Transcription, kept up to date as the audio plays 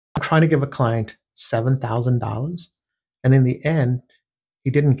trying to give a client $7,000. And in the end, he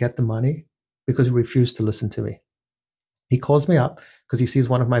didn't get the money because he refused to listen to me. He calls me up because he sees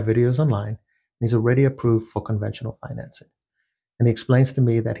one of my videos online and he's already approved for conventional financing. And he explains to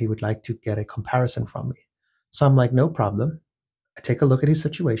me that he would like to get a comparison from me. So I'm like, no problem. I take a look at his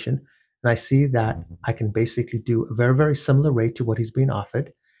situation and I see that I can basically do a very, very similar rate to what he's being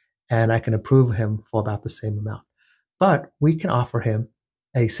offered, and I can approve him for about the same amount. But we can offer him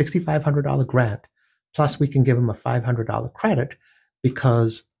a $6,500 grant, plus we can give him a $500 credit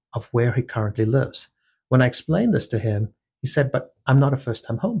because of where he currently lives. When I explained this to him, he said, but I'm not a first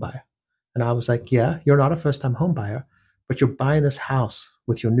time home buyer. And I was like, yeah, you're not a first time home buyer, but you're buying this house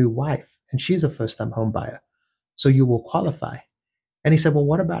with your new wife, and she's a first time home buyer. So you will qualify. And he said, well,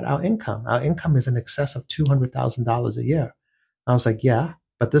 what about our income? Our income is in excess of $200,000 a year. I was like, yeah,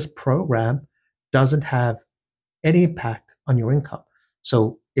 but this program doesn't have any impact on your income.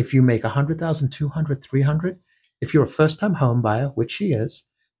 So if you make 100,000, 200, 300, if you're a first-time home buyer, which she is,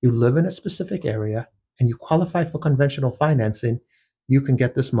 you live in a specific area and you qualify for conventional financing, you can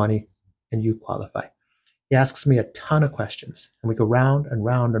get this money and you qualify. He asks me a ton of questions and we go round and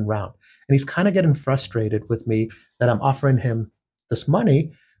round and round. And he's kind of getting frustrated with me that I'm offering him this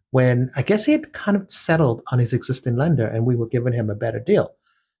money when I guess he had kind of settled on his existing lender and we were giving him a better deal.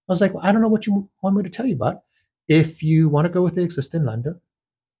 I was like, well, I don't know what you want me to tell you, bud. If you want to go with the existing lender,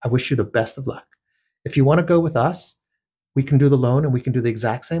 I wish you the best of luck. If you want to go with us, we can do the loan and we can do the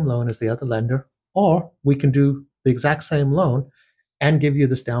exact same loan as the other lender, or we can do the exact same loan and give you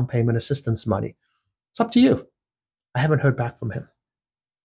this down payment assistance money. It's up to you. I haven't heard back from him.